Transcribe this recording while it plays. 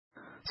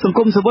សង្គ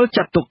មស៊ីវិល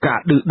ចាត់ទុកការ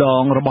ឌឺដ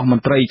ងរបស់ម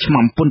ន្ត្រីឆ្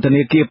មាំពន្ធ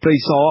នាគារព្រៃ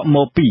សរ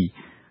ម៉ូពី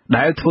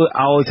ដែលធ្វើ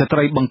ឲ្យស្ត្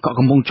រីបង្កក់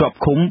កំពុងជាប់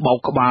ឃុំបោក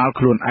ក្បាល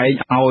ខ្លួនឯង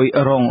ឲ្យ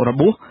រងរ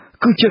បួស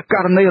គឺជាក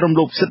រណីរំ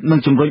លោភសិទ្ធិនិង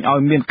ជំរុញឲ្យ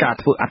មានការ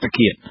ធ្វើអត្ត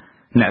ឃាត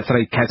អ្នកស្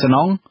រីខែសំណ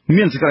ង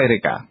មានសេចក្តីរា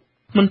យការណ៍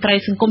មន្ត្រី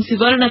សង្គមស៊ី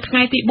វិលនៅថ្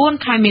ងៃទី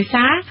4ខែមេ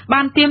សា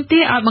បានទាមទា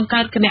រឲ្យបង្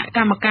កើតគណៈក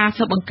ម្មការ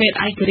ស៊ើបអង្កេត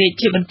ឯករាជ្យ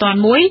ជាបន្ទាន់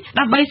មួយ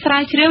ដើម្បីស្រា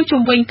វជ្រាវ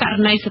ជុំវិញករ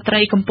ណីស្ត្រី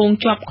កំពុង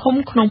ជាប់ឃុំ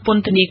ក្នុងព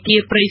ន្ធនាគារ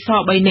ព្រៃសរ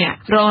3នាក់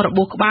រងរ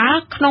បួសក្បាល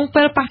ក្នុង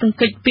ពេលប៉ះទង្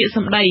គិចពាក្យស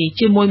ម្ដី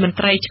ជាមួយមន្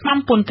ត្រីឆ្មាំ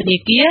ពន្ធនា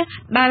គារ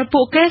ដែល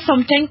ពួកគេសុំ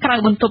ចេញក្រៅ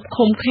បន្ទប់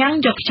ឃុំឃាំង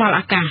យកខ្យល់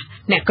អាកាស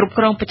អ្នកគ្រប់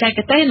គ្រងបច្ចេក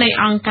ទេសនៃ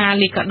អង្គការ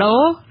លីកាដូ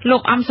លោ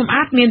កអំសំ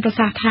អាតមានប្រ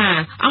សាសន៍ថា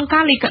អង្គកា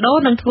រលីកាដូ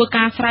នឹងធ្វើ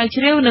ការស្រាវ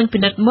ជ្រាវនិងពិ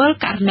និត្យមើល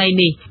ករណី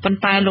នេះប៉ុន្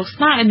តែលោក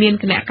ស្នើឲ្យមាន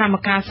គណៈកម្ម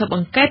ការស៊ើបអ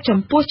ង្កេតចំ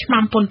ពោះឆ្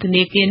មាំពន្ធ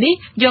នាគារនេះ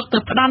យកទៅ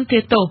ផ្ដន្ទា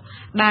ទោស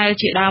ដែល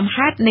ជាដើម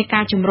ហេតុនៃ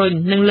ការជំរុញ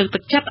និងលើកទឹ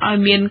កចិត្តឲ្យ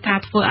មានការ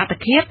ធ្វើអត្ត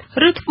ឃាត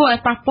ឬធ្វើឲ្យ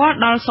ប៉ះពាល់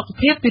ដល់សុខ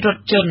ភាពពិរុ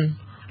ទ្ធជន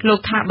លោក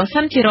ថាបើ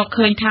សិនជារក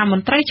ឃើញថាម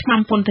ន្ត្រីឆ្មាំ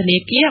ពន្ធនា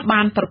គារ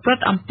បានប្រព្រឹ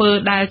ត្តអំពើ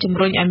ដែលជំ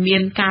រុញឲ្យមា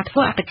នការធ្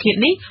វើអត្តឃាត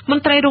នេះម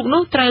ន្ត្រីរូប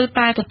នោះត្រូវ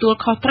តែទទួល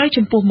ខុសត្រូវ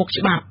ចំពោះមុខ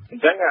ច្បាប់អ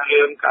ញ្ចឹង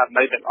រឿងករ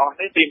ណីទាំងអស់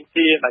នេះទាម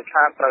ទារឲ្យ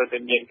ខាតត្រូវតែ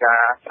មានកា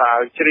រស្រាវ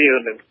ជ្រាវ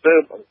និងស៊ើ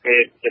បអង្កេ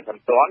តជាប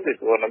ន្ទាន់ពី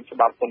ព្រោះនឹងច្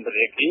បាប់ពន្ធ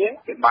នាគារ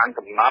គេបាន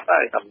កំណត់ឲ្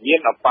យតែមាន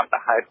អបត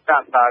ហេតុកើ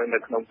តឡើងនៅ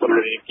ក្នុងពន្ធ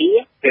នាគារ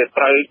គេ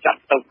ត្រូវចា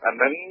ត់ទុកអា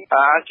នឹង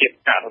ថាជា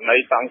ករណី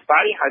សង្ស័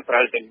យហើយត្រូ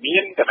វតែមា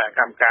នគណៈ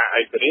កម្មការ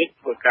ឯករាជ្យ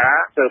ធ្វើការ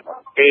ស៊ើបអ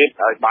ង្កេត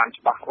ឲ្យបាន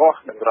ច្បាស់លាស់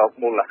និងរក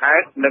មូលហេ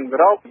តុនិង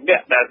រកអ្ន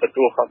កដែលទ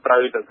ទួលខុសត្រូវ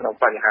នៅក្នុង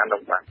បញ្ហា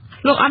នោះបាទ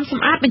លោកអំសំ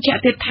អាតបញ្ជា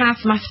ក់ទៀតថា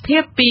សមាជិ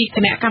កពីគ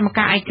ណៈកម្ម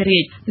ការឯករា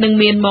ជ្យនឹង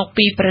មានមក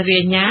ពីព្រះរា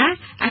ជអាជ្ញា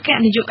អគ្គ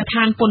នាយកដ្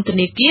ឋានពន្ធ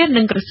នាគារ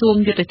និងក្រសួង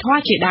យុតិធធ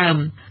ម៌ជាដើម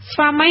ស្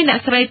វាមីអ្នក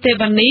ស្រីទេ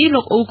វនី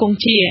លោកអ៊ូកុង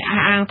ជាអះ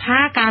អាងថា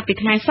កាលពី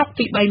ថ្ងៃសុក្រ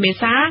ទី3មេ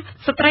សា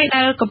ស្ត្រី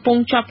ដែលកំពុង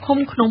ជាប់ឃុំ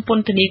ក្នុងព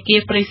ន្ធនាគារ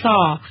ព្រៃស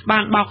របា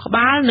នបោកក្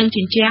បាលនិងជ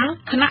ញ្ជាំង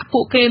ខណៈពួ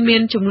កគេមា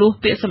នចំនួន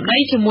ពាក្យសម្ដី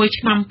ជាមួយ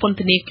ឆ្មាំពន្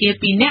ធនាគារ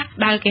2នាក់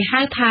ដែលគេហៅ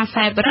ថា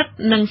សែបរិទ្ធ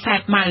និងសែ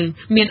បម៉ៅ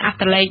មានអត្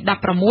តលេខ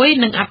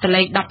16និងអត្ត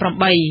លេខ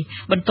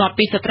18បន្ទាប់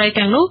ពីស្ត្រី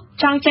ទាំងនោះ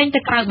ចង់ចេញទៅ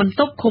ក្រៅបន្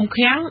ទប់ឃុំ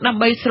ឃាំងដើ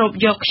ម្បីស្រូប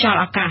យកខ្យល់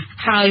អាកាស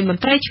ហើយម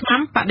ន្ត្រីឆ្មាំ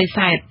បដិ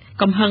សេធ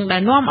កំហឹងដែ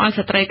លនាំឲ្យ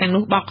ស្ត្រីទាំង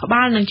នោះបោកក្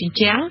បាលនិងជញ្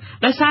ជាំង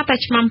ដោយសារតែ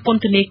ឆ្មាំព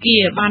ន្ធនាគា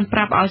របានប្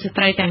រាប់ឲ្យស្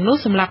ត្រីទាំងនោះ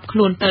សម្លាប់ខ្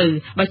លួនទៅ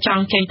បើច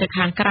ង់ចេញទៅ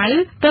ខាងក្រៅ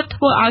ទើប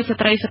ធ្វើឲ្យស្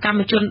ត្រីសកម្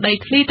មជនដី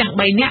ធ្លីទាំង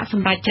3នាក់ស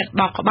ម្រេចចិត្ត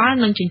បោកក្បាល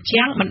និងជញ្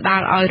ជាំងបណ្ដា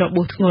លឲ្យរ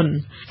បួសធ្ងន់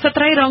ស្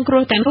ត្រីរងគ្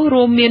រោះទាំងនោះ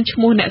រួមមានឈ្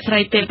មោះអ្នកស្រី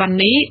ទេវ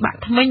នីបាក់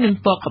ធ្មេញនិង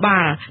ពកក្បា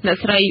លអ្នក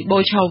ស្រីបូ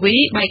ឆាវី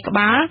បែកក្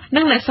បាល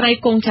និងអ្នកស្រី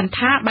គង់ចន្ទ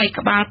ថាបែក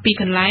ក្បាលពី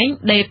កន្លែង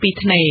ដេពី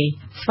ធ្នេ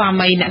ស្វា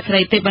មីអ្នកស្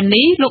រីទេវ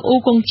នីលោកអ៊ូ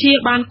កុងជា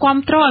បានគាំ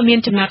ទ្រឲ្យមាន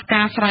ចំណាត់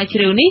ការស្រាវជ្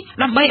រាវនេះ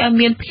ដើម្បីឲ្យ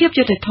មានភាព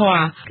យុត្តិធ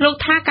ម៌លោក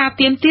ថាការ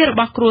ទាមទាររ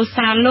បស់គ្រួ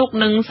សារលោក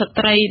និងស្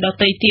ត្រីដ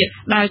ទៃទៀត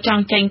ដែលច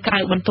ង់ចេញក្រៅ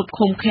បន្ទប់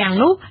ឃុំឃាំង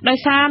នោះដោយ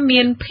សារ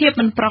មានភាព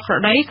មិនប្រក្រ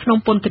តីក្នុង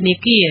ពន្ធនា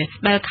គារ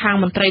ដែលខាង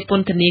មន្ត្រីព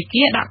ន្ធនា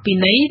គារដាក់ពិ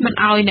ន័យមិន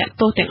ឲ្យអ្នក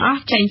ទោសទាំងអ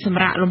ស់ចេញស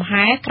ម្រាកលំ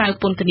ហែក្រៅ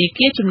ពន្ធនា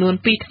គារចំនួន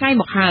2ថ្ងៃ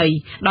មកហើយ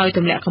ដោយទ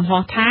ម្លាក់កំហុ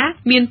សថា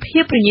មានភា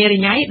ពរញ៉េរ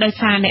ញ៉ៃដោយ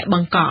សារអ្នកប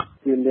ង្កក់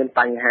មាន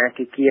បញ្ហា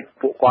គីគៀត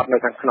ពួកគាត់នៅ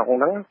ខាងក្នុង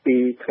ហ្នឹងពី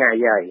ថ្ងៃ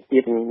ហើយទៀ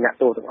តអ្នក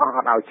ទោសទាំងអស់អ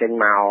ត់ឲ្យចេញ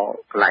មក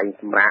កន្លែង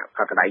សម្រាប់ក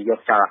ន្លែងយក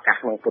ចោលអាកាស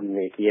ក្នុងពន្ធ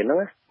នាគារហ្នឹង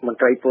មន្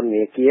ត្រីពន្ធ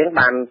នាគារ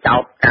បានចោ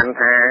ទកាន់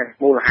ថា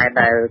មូលហេតុ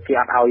ដែលគេ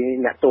អត់ឲ្យ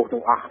អ្នកទោស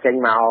ទាំងអស់ចេញ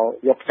មក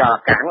យកចោល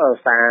អាកាសដោយ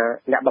សារ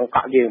អ្នកបង្ក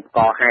ក់យើងបង្ក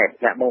ហេតុ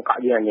អ្នកបង្កក់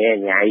យើងញ៉ៃ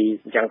ញ៉ៃ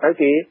អញ្ចឹងទៅ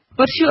គេ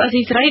វត្តជអ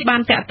ស៊ីសេរីបា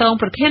នតាក់ទង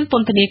ប្រធានព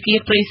ន្ធនាគារ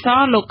ព្រៃសរ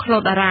លោកក្លូ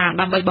តដារ៉ា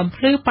ដើម្បីបំ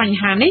ភ្លឺបញ្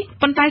ហានេះ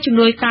ប៉ុន្តែជំ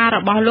នួយការរ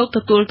បស់លោកទ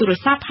ទួលទូរ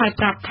ស័ព្ទហើយ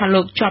ប្រាប់ថា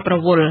លោកជាប់រ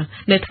វល់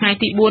នៅថ្ងៃ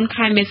ទី4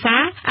ខែមេសា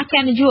អគ្គ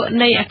នាយក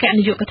នៃអគ្គ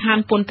នាយកដ្ឋាន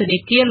ពន្ធនា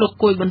គារលោក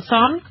គួយប៊ុនស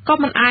នក៏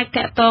មិនអាច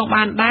តាក់ទង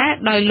បានដែរ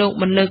ដោយលោក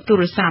មិនលើកទូ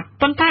រស័ព្ទ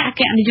ប៉ុន្តែអគ្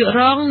គនាយក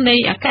រងនៃ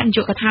អគ្គនាយ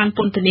កដ្ឋានព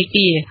ន្ធនា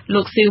គារ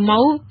លោកស៊ីវម៉ូ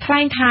ថ្លែ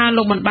ងថា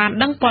លោកមិនបាន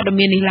ដឹងព័ត៌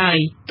មាននេះឡើយ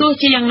ទោះ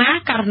ជាយ៉ាងណា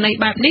ករណី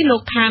បែបនេះលោ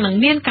កថានឹង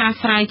មានការ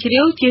ស្រាវជ្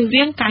រាវជៀស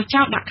វាងការ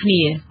ចោទដាក់គ្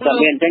នាតែ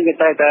មានអញ្ចឹងគេ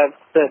ត្រូវតែ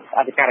អ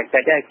ធិការកិ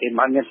ច្ចដែរគេ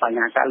មិនមានបញ្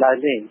ហាកាត់ឡើយ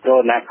ទេព្រោះ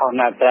ណាខុស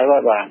ណាត្រូវ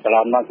បាទកន្ល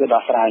ងមកគឺ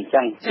ដោះស្រាយអញ្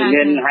ចឹង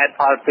មានហេតុ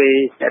ផលពី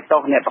អ្នកទោ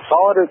សអ្នកបក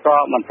ឬក៏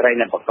មន្ត្រី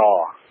អ្នកបក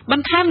ប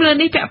ន្ថែមលើ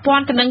នេះពាក់ព័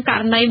ន្ធទៅនឹងក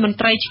រណីមន្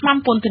ត្រីឆ្មាំ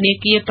ពន្ធនា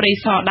គារព្រៃ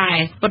សរដែរ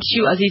វត្តជ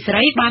អស៊ីសេ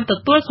រីបានទ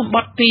ទួលសម្ប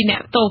ត្តិពីអ្ន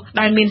កទោស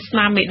ដែលមានស្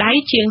នាមមេដៃ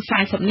ជាង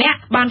40នាក់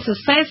បានសរ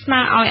សេរស្នើ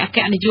ឲ្យអគ្គ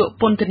នាយក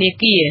ពន្ធនា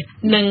គារ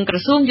និងក្រ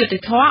សួងយុតិ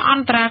ធធម៌អ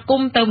ន្តរាគ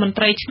មន៍ទៅមន្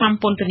ត្រីឆ្មាំ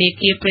ពន្ធនា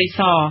គារព្រៃស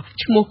រ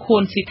ឈ្មោះខួ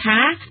នស៊ីថា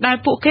ដែល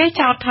ពួកគេ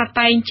ចោទថា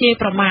តែងជេរ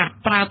ប្រមាថ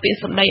ប្រើពាក្យ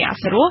សម្ដីអ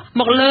សុរោះ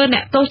មកលើអ្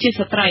នកទោសជា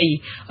ស្ត្រី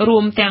រួ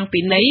មទាំង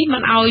ពិន័យមិ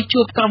នឲ្យ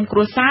ជួបក្រុមគ្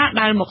រួសារ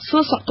ដែលមកសួ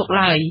រសុខទុក្ខ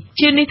ឡើយ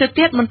ជានេះទៅ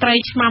ទៀតមន្ត្រី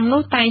ឆ្មាំ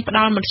នោះតែងផ្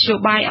ដាល់មធ្យោ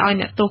បាយឲ្យ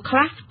អ្នកទោសខ្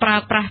លះប្រើ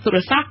ប្រាស់ទូរ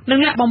ស័ព្ទនិង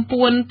លាក់បំ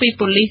ពួនពី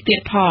ប៉ូលីសទៀ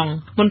តផង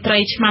មន្ត្រី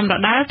ឆ្មាំដ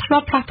ដែលធ្លា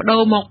ប់ផ្លាស់ប្ដូ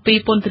រមកពី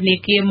ពន្ធនា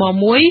គារម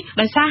1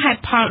ដោយសារហេតុ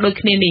ផលដូច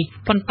គ្នានេះ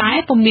ប៉ុន្តែ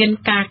ពុំមាន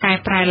ការកែ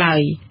ប្រែឡើ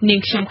យនាង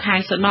ខ្ញុំខែ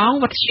សនង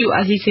វត្តជអ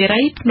ស៊ីសេ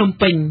រីភ្នំ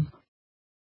ពេញ